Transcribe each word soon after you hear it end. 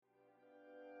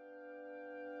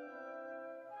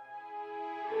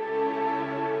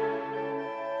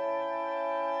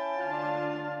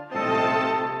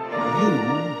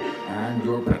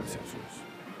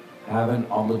have an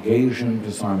obligation to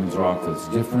Simon's Rock that's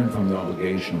different from the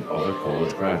obligation of other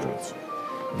college graduates.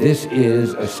 This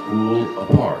is a school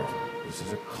apart. This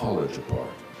is a college apart.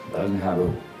 It doesn't have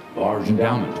a large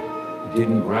endowment. It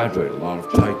didn't graduate a lot of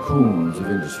tycoons of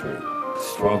industry. It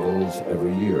struggles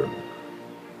every year.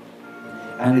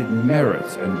 And it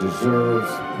merits and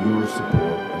deserves your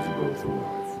support as you go through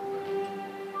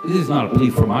life. This is not a plea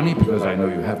for money, because I know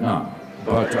you have none.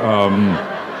 But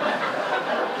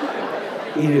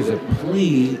it is a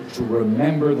plea to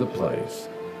remember the place,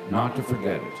 not to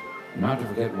forget it, not to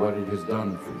forget what it has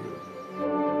done for you.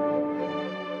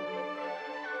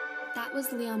 That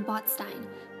was Leon Botstein,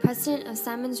 president of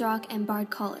Simon's Rock and Bard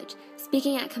College,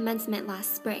 speaking at commencement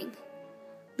last spring.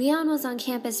 Leon was on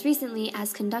campus recently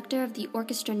as conductor of the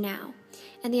Orchestra Now,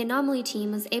 and the Anomaly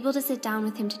team was able to sit down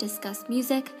with him to discuss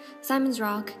music, Simon's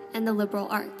Rock, and the liberal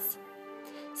arts.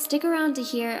 Stick around to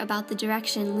hear about the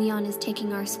direction Leon is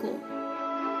taking our school.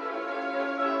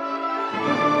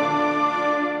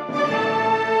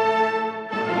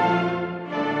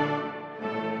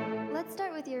 Let's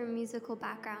start with your musical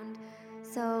background.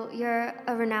 So you're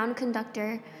a renowned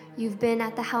conductor. You've been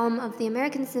at the helm of the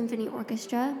American Symphony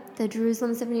Orchestra, the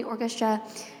Jerusalem Symphony Orchestra,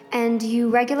 and you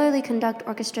regularly conduct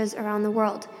orchestras around the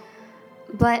world.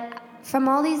 But from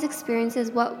all these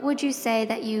experiences, what would you say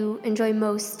that you enjoy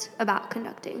most about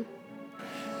conducting?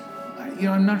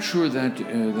 I'm not sure that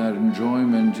that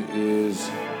enjoyment is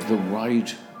the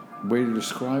right way to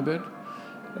describe it.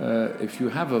 If you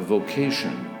have a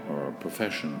vocation or a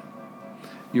profession,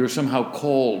 you're somehow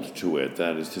called to it.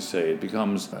 That is to say, it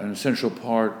becomes an essential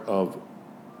part of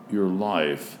your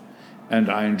life, and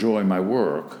I enjoy my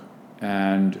work.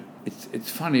 And it's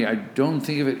funny, I don't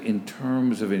think of it in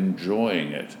terms of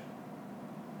enjoying it.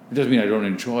 It doesn't mean I don't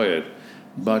enjoy it,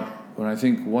 but when I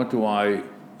think, what do I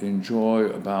enjoy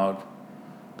about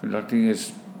conducting,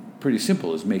 is pretty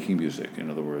simple, is making music.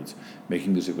 In other words,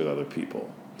 making music with other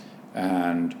people.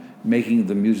 And making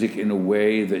the music in a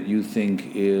way that you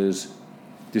think is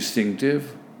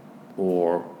distinctive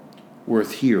or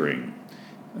worth hearing,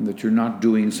 and that you're not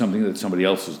doing something that somebody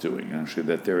else is doing, actually,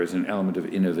 that there is an element of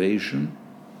innovation,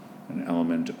 an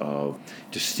element of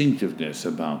distinctiveness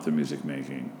about the music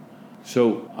making.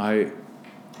 So I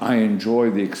enjoy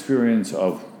the experience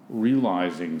of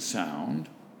realizing sound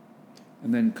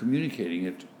and then communicating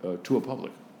it to a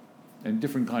public, and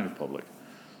different kind of public.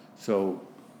 So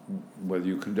whether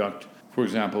you conduct, for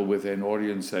example, with an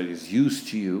audience that is used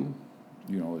to you,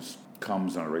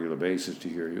 comes on a regular basis to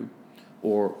hear you,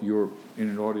 or you're in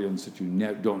an audience that you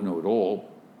don't know at all.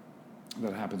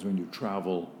 That happens when you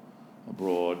travel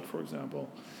abroad, for example.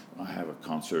 I have a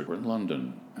concert in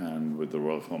London, and with the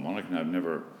Royal Philharmonic, and I've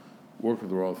never worked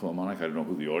with the Royal Philharmonic. I don't know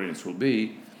who the audience will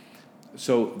be.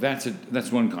 So that's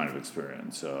one kind of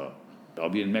experience. I'll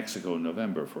be in Mexico in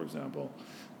November, for example,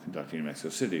 conducting in Mexico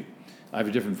City. I have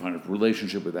a different kind of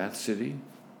relationship with that city.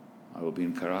 I will be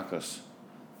in Caracas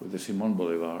with the Simón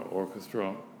Bolívar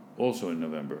Orchestra, also in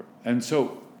November. And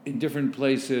so in different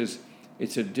places,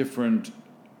 it's a different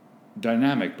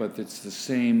dynamic, but it's the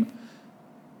same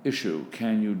issue.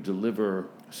 Can you deliver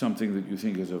something that you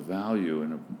think is of value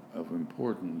and of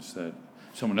importance that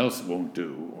someone else won't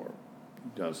do, or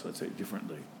does, let's say,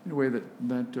 differently, in a way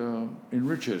that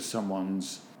enriches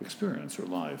someone's experience or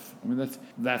life? I mean,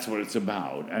 that's what it's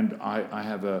about. And I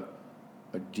have a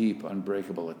deep,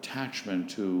 unbreakable attachment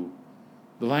to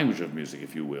the language of music,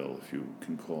 if you will, if you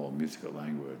can call music a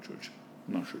language, which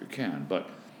I'm not sure you can, but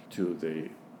to the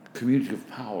communicative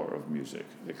power of music,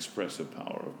 the expressive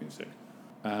power of music.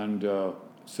 And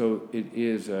so it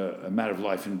is a matter of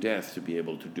life and death to be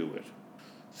able to do it.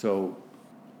 So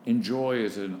enjoy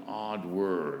is an odd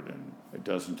word, and it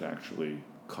doesn't actually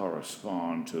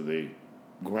correspond to the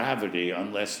gravity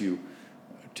unless you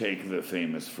take the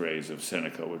famous phrase of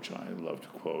Seneca, which I love to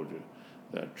quote,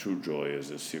 that true joy is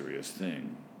a serious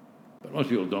thing. But most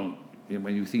people don't,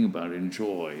 when you think about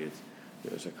enjoy,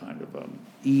 there's a kind of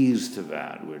ease to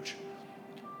that, which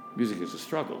music is a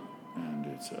struggle, and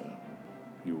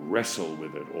you wrestle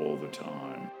with it all the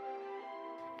time.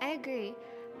 I agree.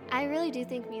 I really do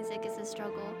think music is a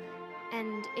struggle,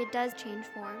 and it does change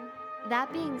form.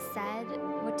 That being said,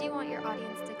 what do you want your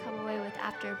audience to come away with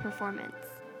after a performance?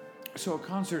 So a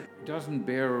concert doesn't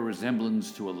bear a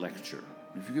resemblance to a lecture.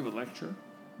 If you give a lecture,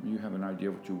 you have an idea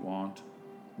of what you want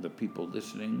the people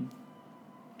listening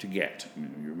to get.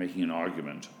 You're making an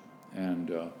argument.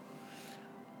 And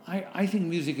I think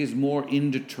music is more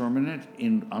indeterminate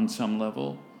on some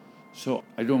level. So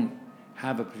I don't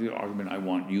have a particular argument I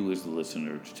want you as the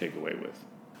listener to take away with.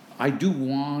 I do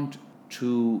want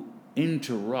to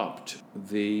interrupt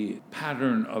the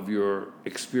pattern of your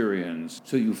experience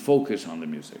so you focus on the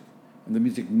music. and the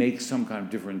music makes some kind of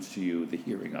difference to you, the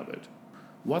hearing of it.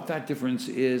 What that difference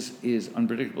is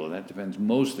unpredictable. That depends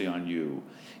mostly on you.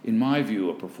 In my view,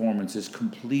 a performance is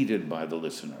completed by the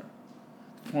listener.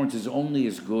 The performance is only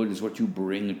as good as what you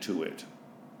bring to it.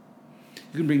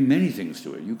 You can bring many things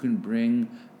to it. You can bring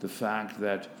the fact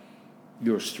that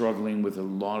you're struggling with a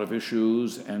lot of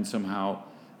issues, and somehow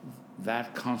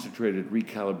that concentrated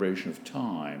recalibration of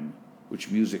time, which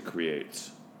music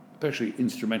creates, especially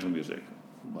instrumental music,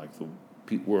 like the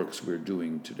works we're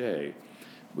doing today,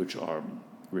 which are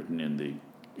written in the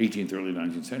 18th, early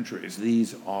 19th centuries.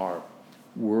 These are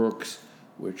works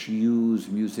which use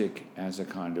music as a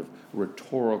kind of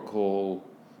rhetorical,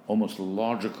 almost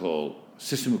logical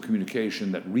system of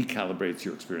communication that recalibrates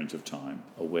your experience of time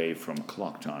away from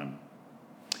clock time.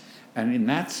 And in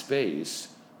that space,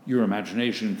 your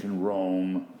imagination can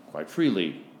roam quite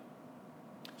freely.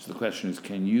 So the question is,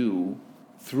 can you,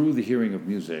 through the hearing of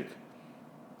music,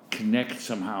 connect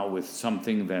somehow with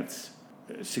something that's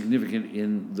significant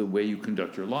in the way you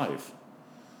conduct your life?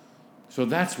 So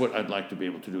that's what I'd like to be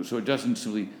able to do. So it doesn't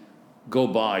simply go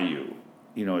by you.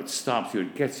 It stops you,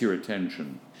 it gets your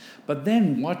attention. But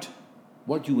then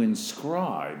what you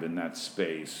inscribe in that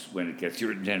space when it gets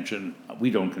your attention, we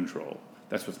don't control.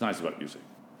 That's what's nice about music.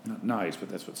 Not nice, but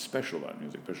that's what's special about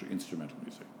music, especially instrumental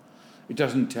music. It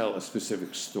doesn't tell a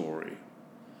specific story.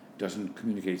 It doesn't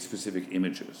communicate specific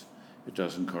images. It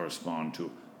doesn't correspond to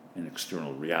an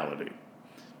external reality.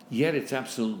 Yet it's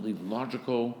absolutely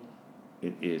logical.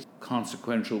 It is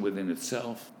consequential within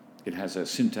itself. It has a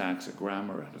syntax, a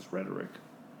grammar, it has rhetoric.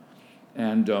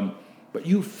 But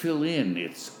you fill in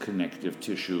its connective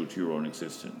tissue to your own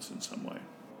existence in some way.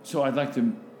 So I'd like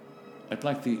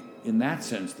in that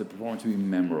sense, the performance to be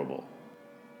memorable.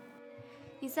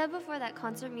 You said before that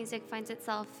concert music finds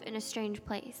itself in a strange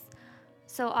place.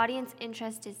 So audience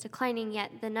interest is declining,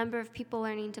 yet the number of people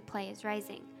learning to play is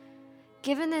rising.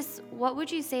 Given this, what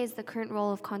would you say is the current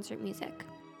role of concert music?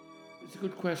 It's a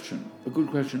good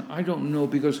question. I don't know,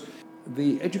 because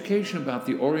the education about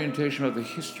the orientation of the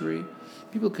history,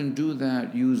 people can do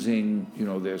that using,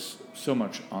 there's so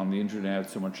much on the internet,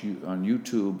 so much on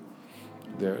YouTube,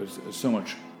 there's so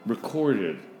much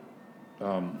recorded,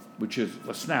 which is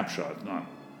a snapshot, not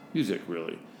music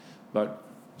really, but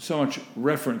so much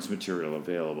reference material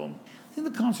available. I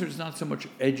think the concert is not so much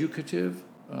educative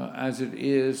as it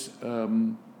is.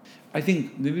 I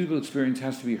think the musical experience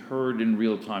has to be heard in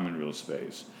real time, in real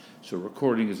space. So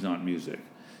recording is not music.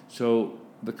 So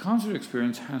the concert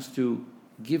experience has to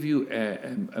give you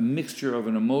a mixture of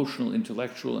an emotional,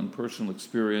 intellectual, and personal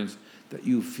experience that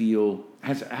you feel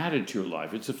has added to your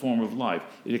life. It's a form of life.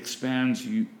 It expands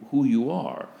who you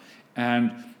are.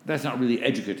 And that's not really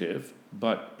educative,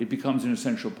 but it becomes an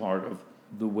essential part of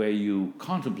the way you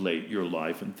contemplate your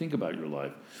life and think about your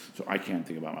life. So I can't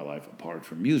think about my life apart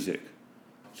from music.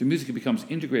 So music becomes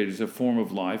integrated as a form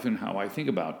of life in how I think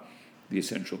about the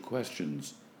essential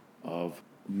questions of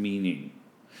meaning.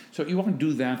 So you want to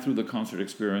do that through the concert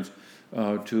experience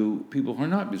to people who are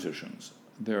not musicians.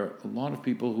 There are a lot of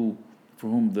people for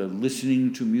whom the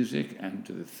listening to music and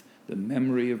to the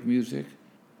memory of music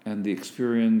and the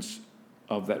experience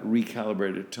of that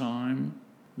recalibrated time,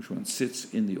 which one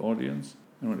sits in the audience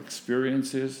and one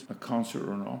experiences a concert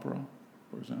or an opera,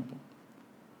 for example,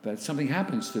 that something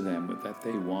happens to them that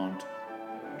they want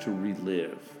to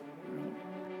relive.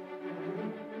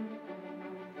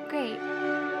 Great.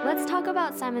 Let's talk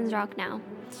about Simon's Rock now.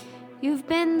 You've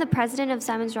been the president of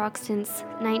Simon's Rock since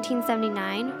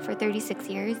 1979 for 36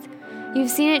 years. You've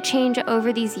seen it change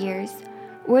over these years.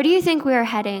 Where do you think we are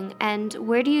heading, and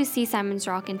where do you see Simon's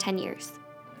Rock in 10 years?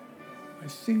 I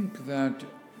think that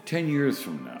 10 years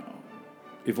from now,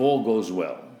 if all goes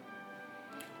well,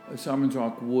 Simon's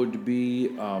Rock would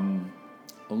be a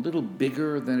little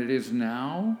bigger than it is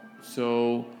now.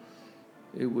 So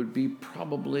it would be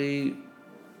probably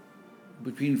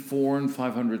between 400 and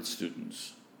 500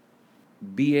 students.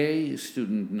 BA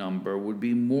student number would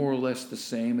be more or less the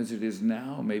same as it is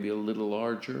now, maybe a little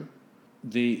larger.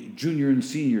 The junior and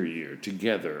senior year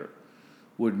together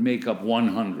would make up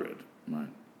 100, right?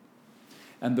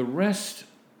 And the rest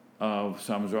of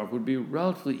Simon's Rock would be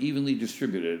relatively evenly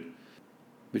distributed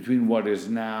between what is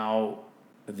now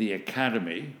the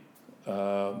academy.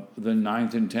 The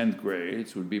 9th and 10th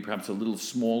grades would be perhaps a little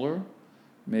smaller,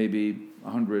 maybe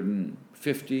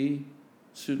 150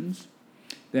 students.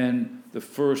 Then the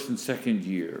first and second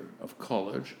year of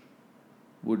college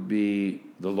would be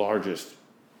the largest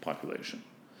population.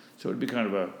 So it would be kind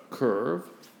of a curve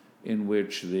in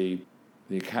which the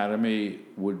academy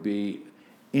would be,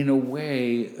 in a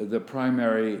way, the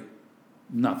primary,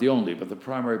 not the only, but the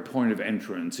primary point of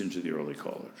entrance into the early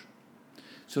college.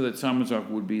 so that Simon's Rock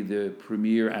would be the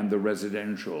premier and the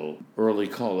residential early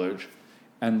college.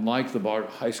 And like the Bard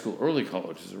High School early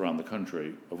colleges around the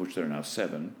country, of which there are now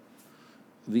 7,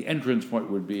 the entrance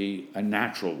point would be a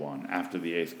natural one after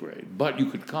the 8th grade. But you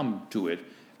could come to it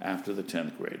after the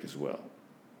 10th grade as well.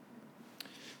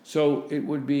 So it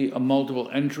would be a multiple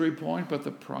entry point, but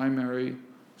the primary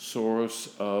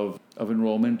source of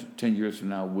enrollment 10 years from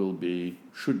now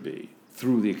should be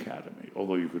through the academy,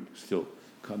 although you could still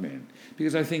come in.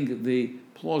 Because I think the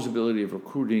plausibility of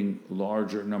recruiting a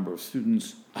larger number of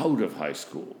students out of high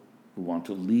school who want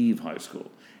to leave high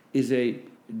school is a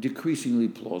decreasingly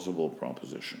plausible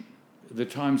proposition. The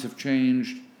times have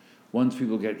changed. Once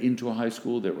people get into a high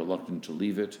school, they're reluctant to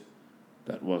leave it.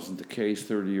 That wasn't the case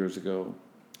 30 years ago.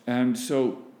 And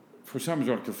so for Simons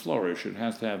Rock to flourish, it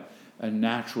has to have a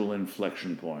natural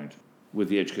inflection point with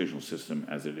the educational system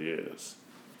as it is.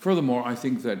 Furthermore, I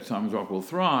think that Simons Rock will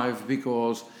thrive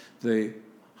because the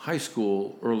high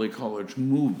school early college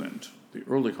movement, the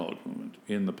early college movement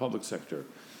in the public sector,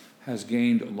 has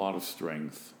gained a lot of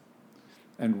strength.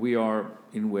 And we are,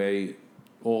 in a way,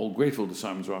 all grateful to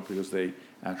Simons Rock because they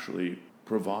actually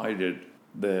provided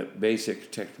the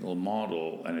basic technical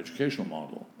model and educational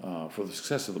model for the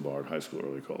success of the Bard High School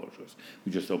early colleges.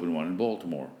 We just opened one in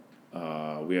Baltimore.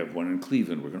 We have one in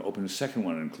Cleveland. We're going to open a second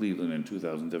one in Cleveland in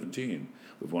 2017.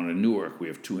 We have one in Newark. We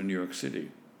have 2 in New York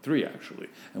City, 3 actually,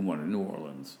 and 1 in New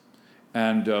Orleans.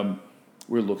 And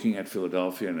we're looking at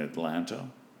Philadelphia and Atlanta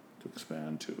to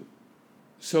expand to.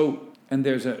 So, and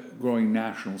there's a growing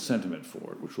national sentiment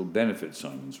for it, which will benefit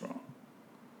Simons Rock.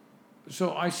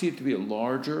 So I see it to be a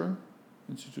larger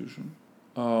institution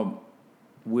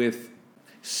with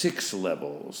 6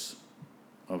 levels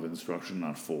of instruction,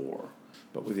 not 4.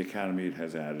 But with the academy, it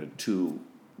has added 2,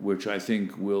 which I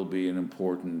think will be an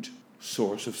important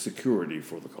source of security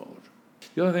for the college.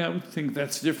 The other thing I would think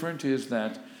that's different is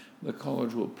that the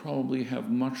college will probably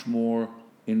have much more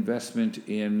investment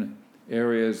in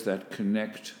areas that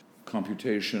connect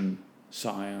computation,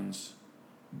 science,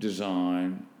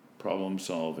 design, problem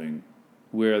solving,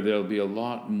 where there'll be a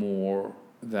lot more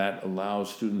that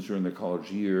allows students during their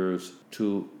college years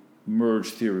to merge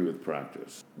theory with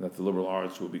practice, that the liberal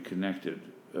arts will be connected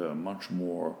much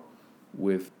more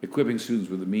with equipping students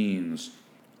with the means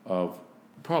of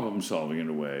problem solving in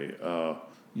a way,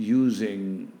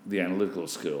 using the analytical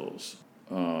skills.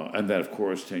 And that, of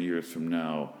course, 10 years from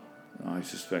now, I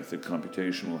suspect that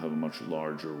computation will have a much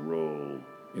larger role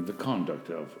in the conduct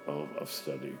of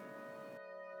study.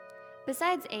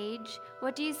 Besides age,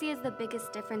 what do you see as the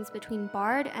biggest difference between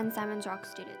Bard and Simons Rock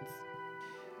students?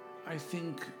 I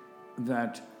think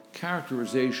that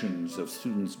characterizations of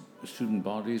student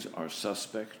bodies are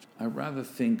suspect. I rather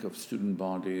think of student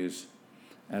bodies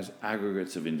as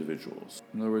aggregates of individuals.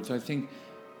 In other words, I think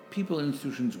people in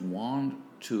institutions want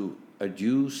to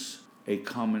adduce a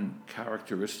common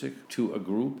characteristic to a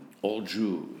group, all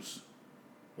Jews,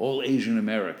 all Asian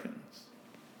Americans,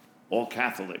 all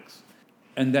Catholics.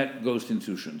 And that goes to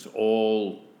institutions,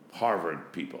 all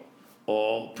Harvard people,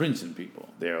 all Princeton people.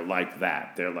 They're like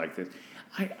that, they're like this.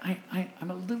 I'm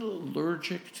a little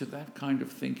allergic to that kind of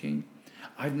thinking.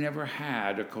 I've never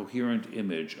had a coherent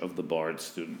image of the Bard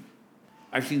student.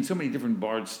 I've seen so many different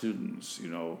Bard students,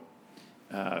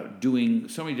 doing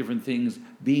so many different things,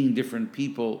 being different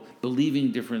people,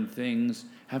 believing different things,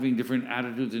 having different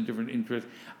attitudes and different interests.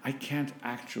 I can't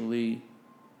actually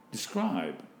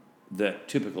describe the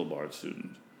typical Bard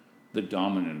student, the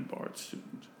dominant Bard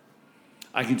student.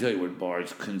 I can tell you what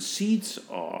Bard's conceits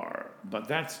are, but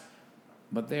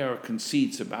they are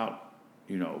conceits about,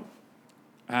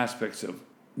 aspects of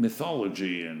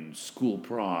mythology and school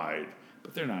pride,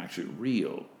 but they're not actually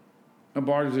real. Now,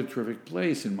 Bard is a terrific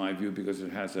place, in my view, because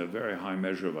it has a very high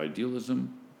measure of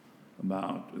idealism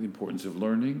about the importance of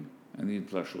learning and the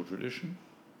intellectual tradition,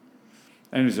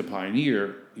 and is a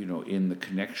pioneer, in the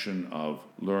connection of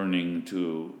learning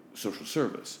to social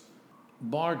service.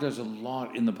 Bard does a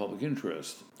lot in the public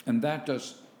interest, and that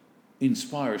does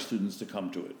inspire students to come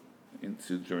to it.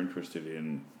 Students are interested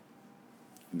in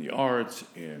the arts,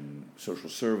 in social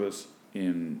service,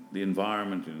 in the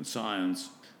environment, in science.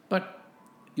 But,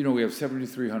 we have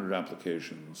 7,300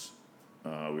 applications.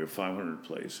 We have 500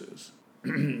 places.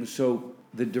 So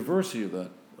the diversity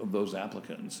of those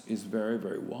applicants is very,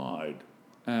 very wide.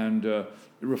 And it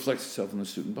reflects itself in the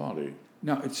student body.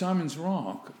 Now, at Simons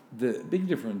Rock, the big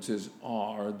differences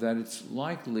are that it's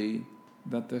likely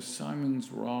that the Simons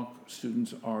Rock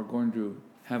students are going to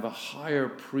have a higher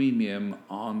premium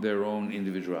on their own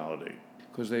individuality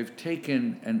because they've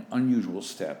taken an unusual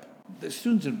step. The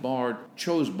students at Bard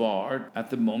chose Bard at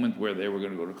the moment where they were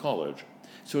going to go to college.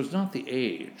 So it's not the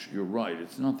age. You're right.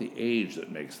 It's not the age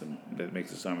that makes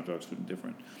the Simons Rock student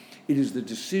different. It is the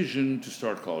decision to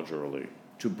start college early,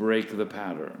 to break the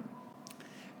pattern.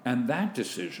 And that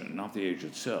decision, not the age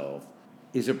itself,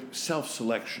 is a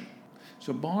self-selection.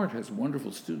 So Bard has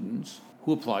wonderful students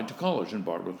who applied to college, and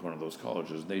Bard was one of those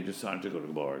colleges. They decided to go to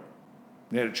Bard.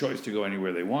 They had a choice to go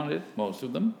anywhere they wanted, most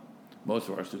of them. Most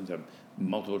of our students have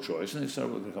multiple choice, and they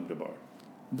decided to come to Bard.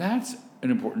 That's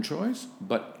an important choice,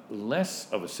 but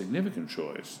less of a significant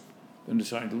choice than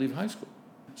deciding to leave high school.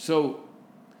 So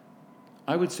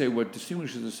I would say what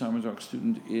distinguishes a Simons Rock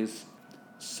student is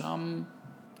some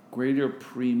greater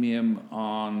premium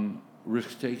on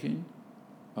risk-taking,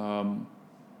 and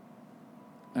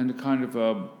a kind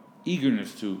of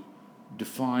eagerness to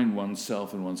define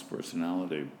oneself and one's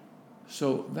personality.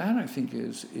 So that, I think,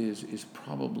 is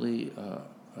probably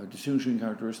a distinguishing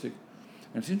characteristic.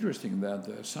 And it's interesting that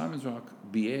the Simons Rock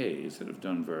BAs that have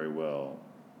done very well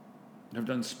have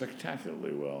done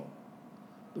spectacularly well.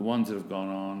 The ones that have gone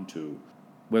on to,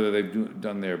 whether they've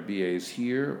done their BAs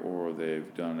here or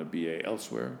they've done a BA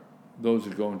elsewhere, those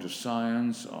that go into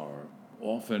science are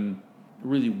often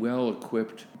really well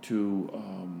equipped to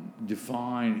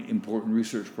define important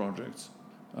research projects.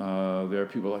 There are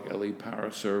people like Ellie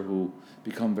Pariser who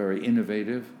become very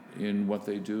innovative in what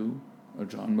they do,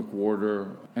 John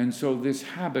McWhorter. And so this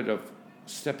habit of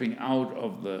stepping out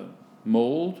of the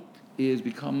mold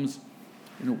becomes,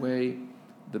 in a way,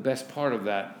 the best part of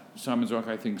that Simons Rock,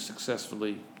 I think,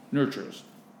 successfully nurtures,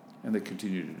 and they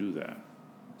continue to do that.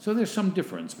 So there's some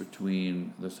difference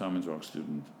between the Simons Rock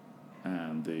student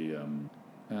and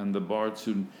the Bard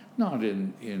student, not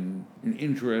in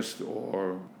interest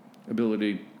or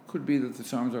ability. Could be that the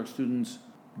Simons Rock students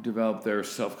develop their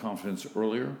self-confidence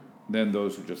earlier than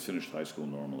those who just finished high school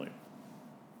normally.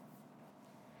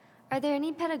 Are there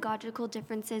any pedagogical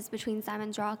differences between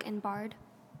Simons Rock and Bard?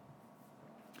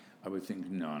 I would think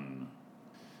none,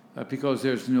 because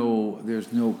there's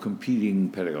no competing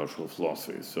pedagogical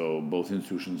philosophy. So both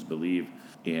institutions believe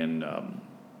in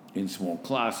small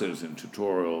classes, in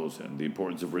tutorials, and the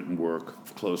importance of written work,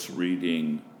 of close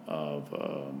reading, of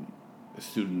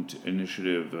student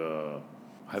initiative,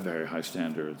 have very high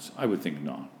standards. I would think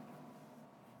not.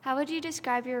 How would you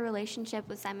describe your relationship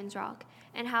with Simons Rock,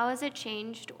 and how has it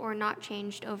changed or not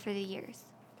changed over the years?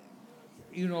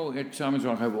 You know, at Simons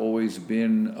Rock, I've always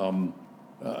been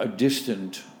a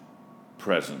distant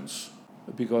presence,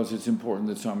 because it's important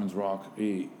that Simons Rock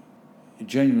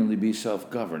genuinely be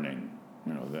self-governing.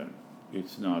 You know, that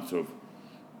it's not sort of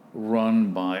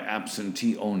run by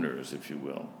absentee owners, if you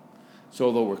will. So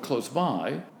although we're close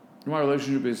by, my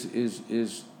relationship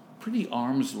is pretty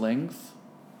arm's length.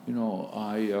 You know,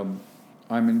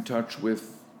 I'm in touch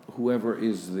with whoever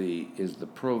is the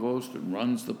provost and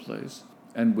runs the place,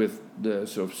 and with the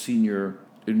sort of senior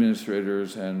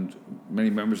administrators and many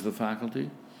members of the faculty.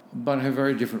 But I have a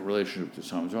very different relationship to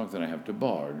Simons Rock than I have to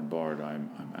Bard. In Bard, I'm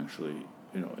actually,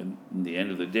 you know, in the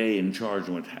end of the day, in charge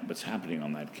of what's happening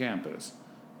on that campus.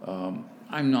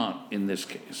 I'm not in this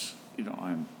case. You know,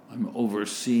 I'm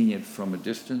overseeing it from a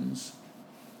distance,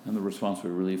 and the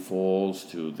responsibility really falls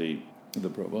to the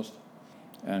provost,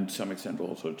 and to some extent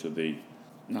also to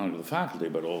not only the faculty,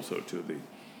 but also to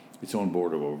its own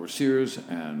board of overseers.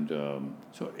 And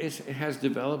so it has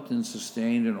developed and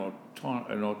sustained an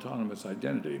autonomous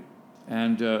identity.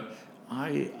 And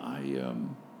I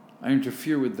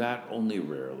interfere with that only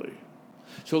rarely.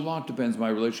 So a lot depends, my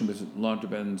relationship, a lot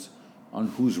depends on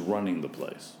who's running the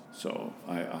place. So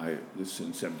this is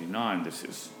in 79, this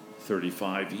is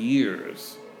 35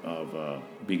 years of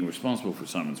being responsible for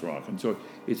Simons Rock. And so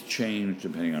it's changed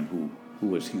depending on who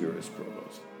was here as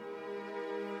provost.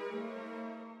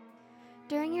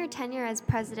 During your tenure as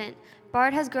president,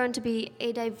 Bard has grown to be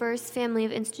a diverse family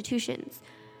of institutions.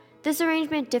 This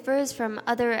arrangement differs from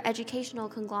other educational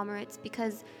conglomerates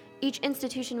because each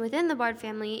institution within the Bard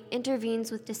family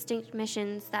intervenes with distinct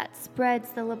missions that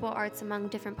spreads the liberal arts among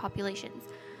different populations.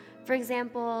 For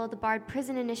example, the Bard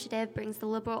Prison Initiative brings the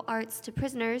liberal arts to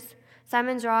prisoners,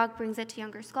 Simons Rock brings it to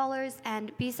younger scholars,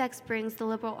 and BSEX brings the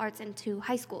liberal arts into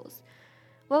high schools.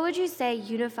 What would you say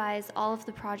unifies all of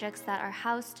the projects that are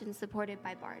housed and supported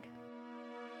by Bard?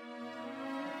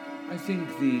 I think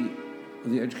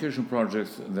the educational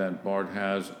projects that Bard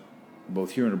has,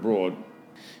 both here and abroad,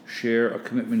 share a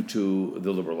commitment to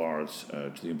the liberal arts,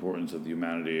 to the importance of the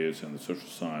humanities and the social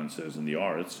sciences and the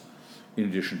arts, in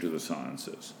addition to the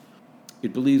sciences.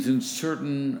 It believes in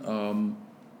certain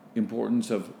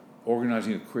importance of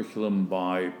organizing a curriculum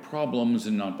by problems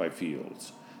and not by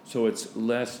fields. So it's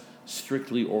less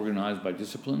strictly organized by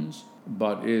disciplines,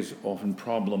 but is often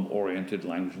problem-oriented.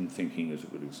 Language and thinking is a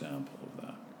good example of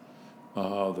that.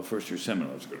 The first-year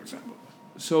seminar is a good example.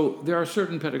 So there are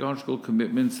certain pedagogical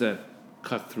commitments that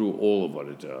cut through all of what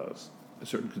it does, a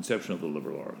certain conception of the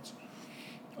liberal arts,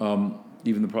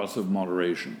 even the process of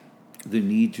moderation, the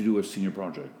need to do a senior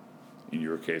project, in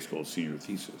your case called senior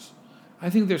thesis. I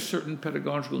think there's certain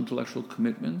pedagogical intellectual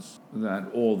commitments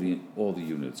that all the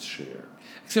units share,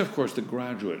 except of course the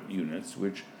graduate units,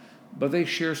 but they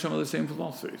share some of the same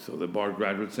philosophy. So the Bard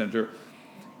Graduate Center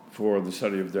for the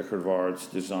study of decorative arts,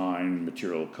 design,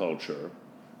 material culture,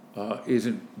 is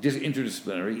an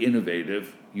interdisciplinary,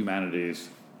 innovative, humanities,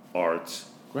 arts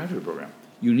graduate program,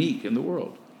 unique in the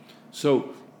world.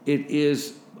 So it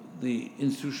is, the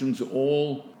institutions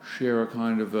all share a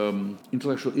kind of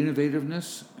intellectual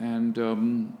innovativeness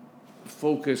and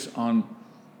focus on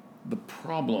the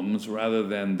problems rather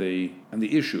than and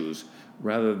the issues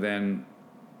rather than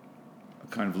a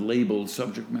kind of labeled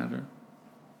subject matter.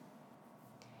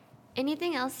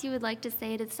 Anything else you would like to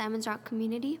say to the Simon's Rock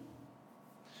community?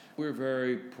 We're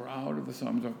very proud of the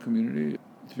Simon's Rock community.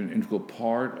 It's been an integral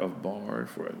part of BARD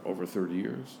for over 30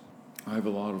 years. I have a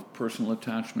lot of personal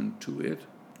attachment to it.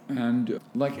 And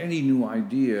like any new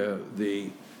idea, the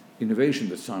innovation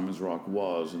that Simon's Rock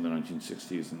was in the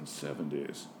 1960s and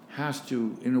 70s has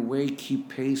to, in a way, keep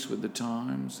pace with the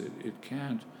times. It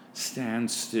can't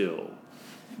stand still.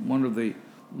 One of the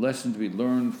lessons we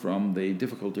learned from the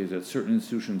difficulties that certain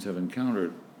institutions have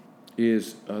encountered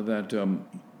is that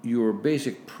your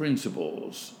basic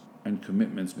principles and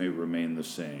commitments may remain the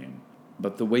same,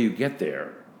 but the way you get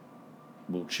there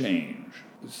will change.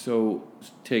 So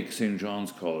take St.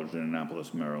 John's College in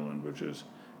Annapolis, Maryland, which is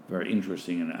a very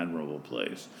interesting and admirable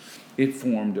place. It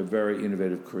formed a very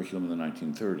innovative curriculum in the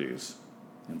 1930s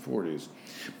and 40s,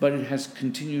 but it has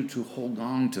continued to hold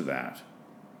on to that,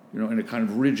 in a kind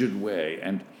of rigid way,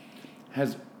 and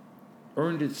has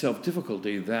earned itself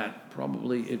difficulty that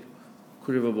probably it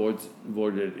could have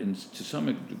avoided to some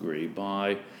degree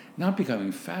by not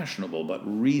becoming fashionable, but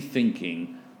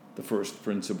rethinking the first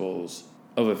principles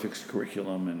of a fixed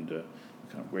curriculum and the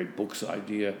kind of great books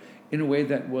idea in a way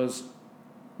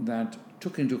that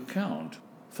took into account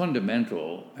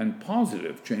fundamental and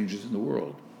positive changes in the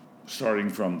world, starting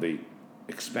from the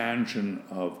expansion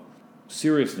of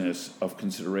seriousness of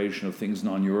consideration of things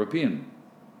non-European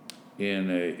in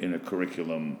a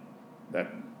curriculum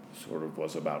that sort of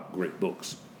was about great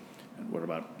books. And what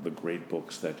about the great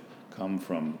books that come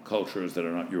from cultures that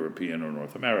are not European or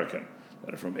North American,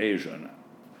 that are from Asia? And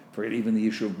forget even the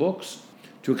issue of books,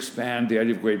 to expand the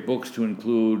idea of great books to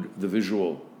include the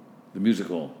visual, the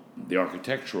musical, the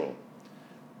architectural.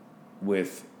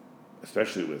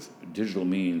 Especially with digital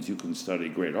means, you can study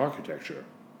great architecture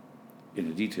in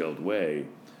a detailed way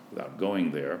without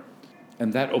going there,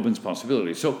 and that opens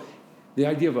possibilities. So the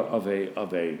idea of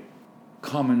a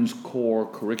Commons Core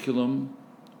curriculum,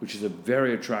 which is a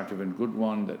very attractive and good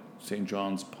one that St.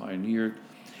 John's pioneered,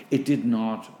 it did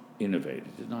not innovate.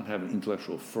 It did not have an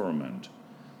intellectual ferment.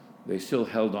 They still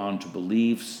held on to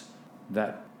beliefs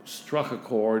that struck a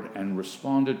chord and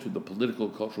responded to the political,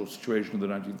 cultural situation of the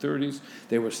 1930s.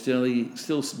 They were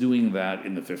still doing that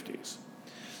in the 50s.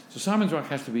 So Simon's Rock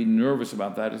has to be nervous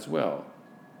about that as well.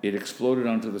 It exploded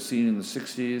onto the scene in the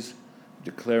 60s,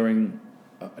 declaring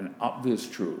an obvious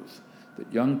truth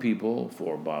that young people,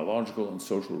 for biological and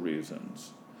social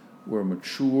reasons, were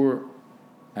mature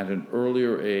at an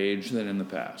earlier age than in the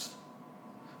past,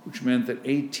 which meant that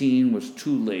 18 was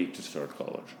too late to start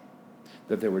college,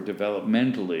 that they were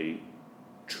developmentally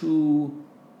too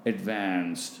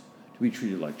advanced to be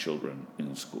treated like children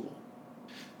in school.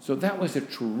 So that was a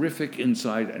terrific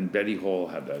insight, and Betty Hall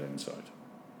had that insight.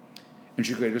 And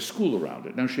she created a school around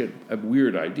it. Now, she had a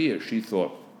weird idea. She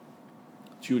thought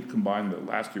she would combine the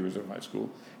last years of high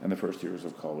school and the first years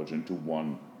of college into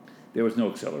one. There was no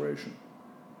acceleration.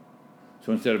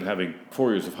 So instead of having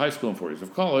 4 years of high school and 4 years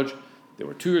of college, there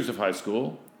were 2 years of high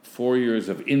school, 4 years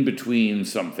of in-between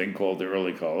something called the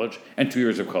early college, and 2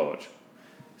 years of college.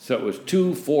 So it was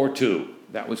 2, 4, 2.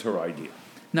 That was her idea.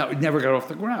 Now, it never got off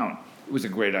the ground. It was a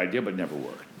great idea, but never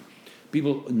worked.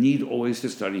 People need always to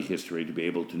study history to be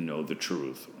able to know the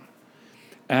truth.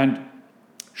 And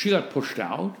she got pushed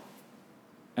out,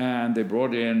 and they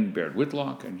brought in Baird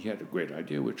Whitlock, and he had a great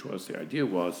idea, the idea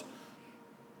was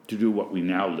to do what we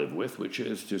now live with, which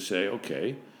is to say,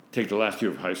 okay, take the last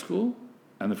year of high school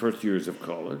and the first years of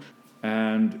college,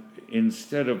 and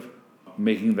instead of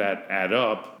making that add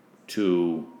up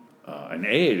to an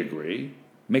AA degree,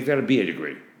 make that a BA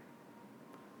degree.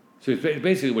 So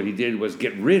basically what he did was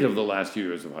get rid of the last 2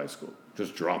 years of high school,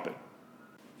 just drop it.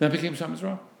 That became Simon's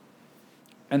Rock.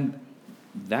 And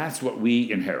that's what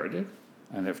we inherited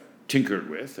and have tinkered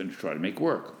with and tried to make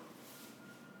work.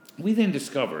 We then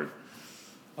discovered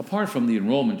apart from the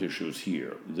enrollment issues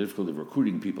here, the difficulty of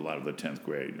recruiting people out of the 10th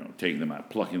grade, taking them out,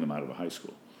 plucking them out of a high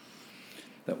school,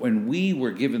 that when we were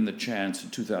given the chance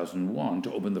in 2001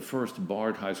 to open the first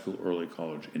Bard High School Early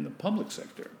College in the public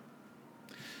sector,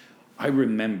 I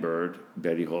remembered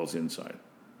Betty Hall's insight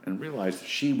and realized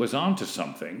she was onto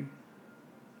something,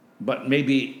 but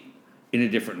maybe in a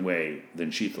different way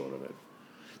than she thought of it.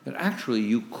 That actually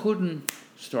you couldn't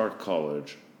start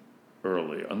college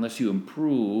early unless you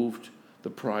improved the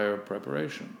prior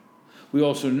preparation. We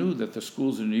also knew that the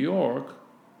schools in New York,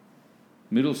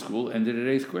 middle school ended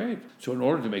at 8th grade. So in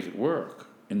order to make it work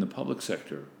in the public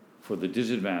sector for the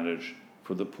disadvantaged,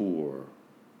 for the poor,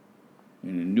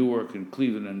 in Newark and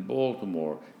Cleveland and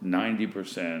Baltimore,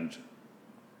 90%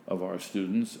 of our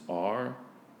students are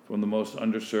from the most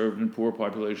underserved and poor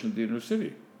population of the inner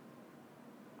city.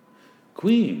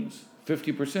 Queens,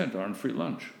 50% are on free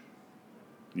lunch,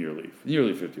 nearly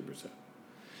 50%.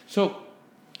 So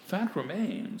fact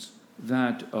remains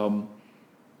that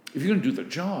if you're going to do the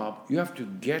job, you have to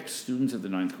get students at the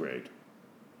 9th grade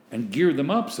and gear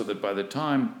them up so that by the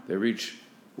time they reach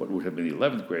what would have been the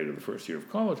 11th grade of the first year of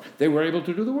college, they were able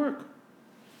to do the work.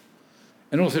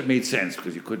 And also it made sense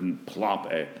because you couldn't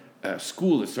plop a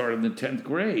school that started in the 10th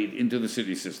grade into the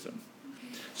city system.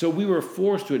 So we were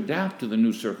forced to adapt to the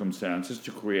new circumstances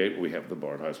to create what we have the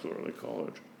Bard High School Early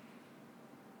College.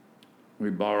 We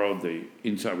borrowed the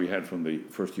insight we had from the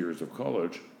first years of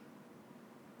college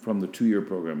from the 2-year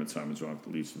program at Simon's Rock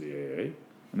that leads to the AA,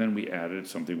 and then we added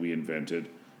something we invented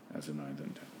as a 9th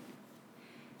and 10th.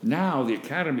 Now the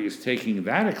Academy is taking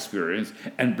that experience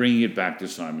and bringing it back to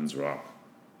Simon's Rock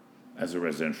as a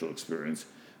residential experience,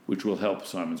 which will help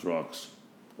Simon's Rock's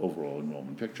overall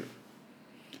enrollment picture.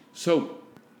 So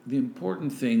the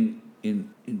important thing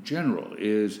in general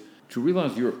is to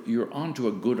realize you're onto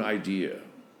a good idea,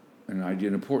 an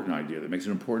important idea that makes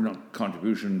an important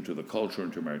contribution to the culture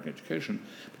and to American education,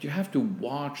 but you have to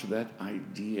watch that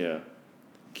idea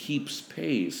keeps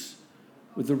pace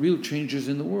with the real changes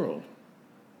in the world.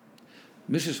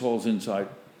 Mrs. Hall's insight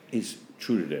is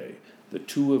true today. The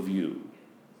two of you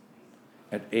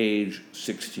at age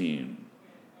 16,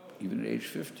 even at age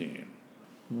 15,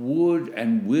 would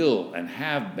and will and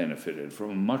have benefited from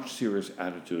a much serious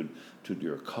attitude to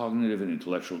your cognitive and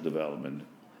intellectual development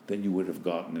than you would have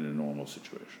gotten in a normal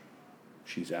situation.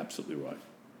 She's absolutely right.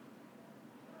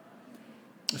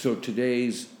 So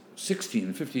today's 16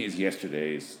 and 15 is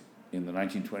yesterday's. In the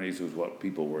 1920s, it was what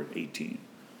people were at 18.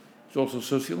 There's also a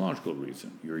sociological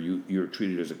reason. You're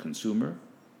treated as a consumer.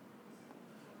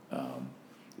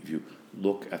 If you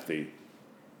look at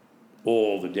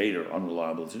all the data,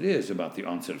 unreliable as it is, about the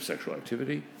onset of sexual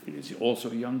activity, it is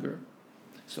also younger.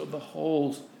 So the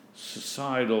whole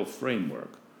societal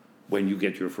framework, when you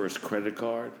get your first credit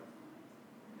card,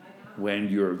 when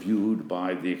you're viewed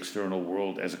by the external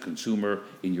world as a consumer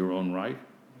in your own right,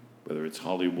 whether it's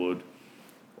Hollywood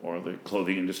or the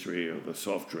clothing industry or the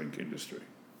soft drink industry.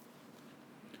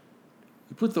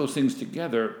 You put those things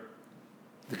together,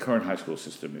 the current high school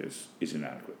system is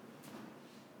inadequate.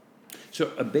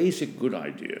 So a basic good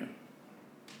idea,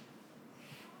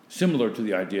 similar to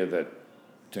the idea that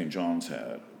St. John's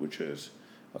had, which is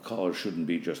a college shouldn't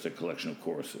be just a collection of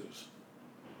courses,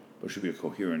 but should be a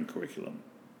coherent curriculum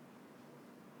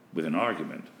with an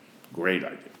argument. Great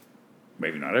idea.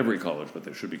 Maybe not every college, but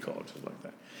there should be colleges like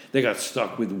that. They got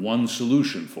stuck with one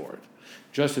solution for it,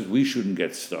 just as we shouldn't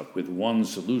get stuck with one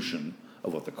solution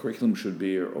of what the curriculum should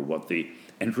be or what the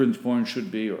entrance point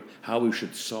should be or how we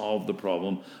should solve the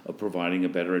problem of providing a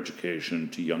better education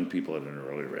to young people at an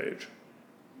earlier age.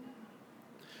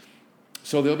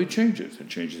 So there'll be changes, and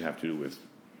changes have to do with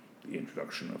the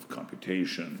introduction of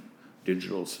computation,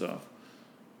 digital stuff,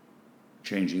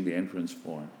 changing the entrance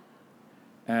point.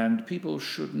 And people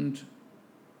shouldn't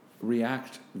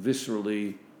react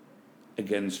viscerally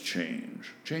against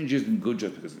change. Change isn't good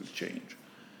just because it's change.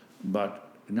 But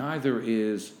neither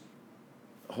is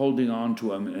holding on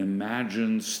to an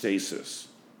imagined stasis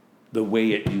the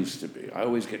way it used to be. I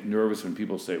always get nervous when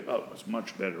people say, oh, it was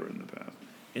much better in the past,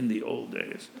 in the old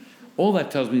days. All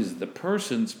that tells me is that the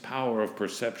person's power of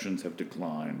perceptions have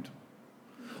declined,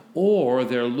 or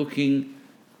they're looking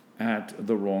at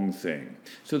the wrong thing.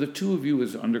 So the two of you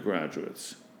as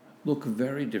undergraduates look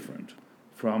very different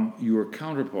from your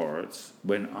counterparts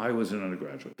when I was an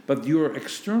undergraduate. But your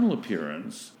external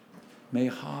appearance may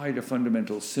hide a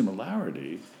fundamental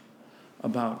similarity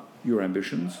about your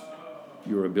ambitions,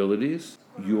 your abilities,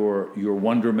 your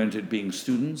wonderment at being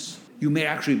students. You may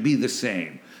actually be the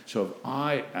same. So if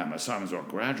I am a Simon's Rock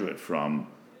graduate from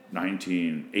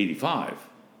 1985,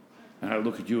 and I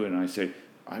look at you and I say,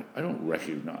 I don't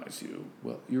recognize you.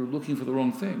 Well, you're looking for the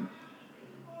wrong thing.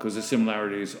 because the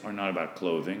similarities are not about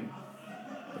clothing,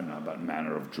 they're not about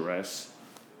manner of dress,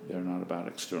 they're not about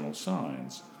external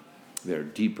signs, they're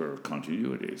deeper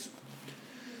continuities.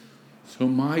 So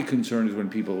my concern is when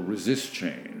people resist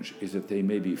change is that they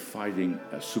may be fighting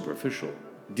a superficial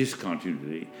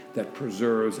discontinuity that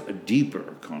preserves a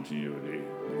deeper continuity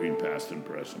between past and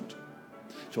present.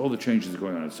 So all the changes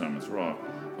going on at Simon's Rock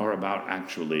are about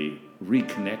actually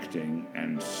reconnecting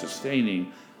and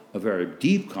sustaining a very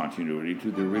deep continuity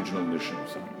to the original mission of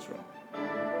Simon's Rock.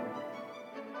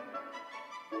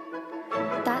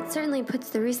 That certainly puts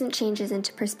the recent changes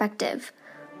into perspective.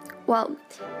 Well,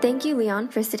 thank you, Leon,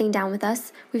 for sitting down with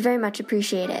us. We very much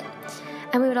appreciate it.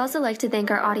 And we would also like to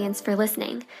thank our audience for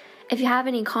listening. If you have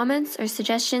any comments or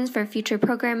suggestions for future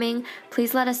programming,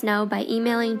 please let us know by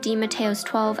emailing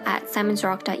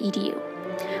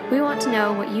dmateos12@simonsrock.edu. We want to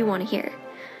know what you want to hear.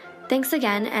 Thanks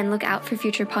again, and look out for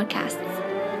future podcasts.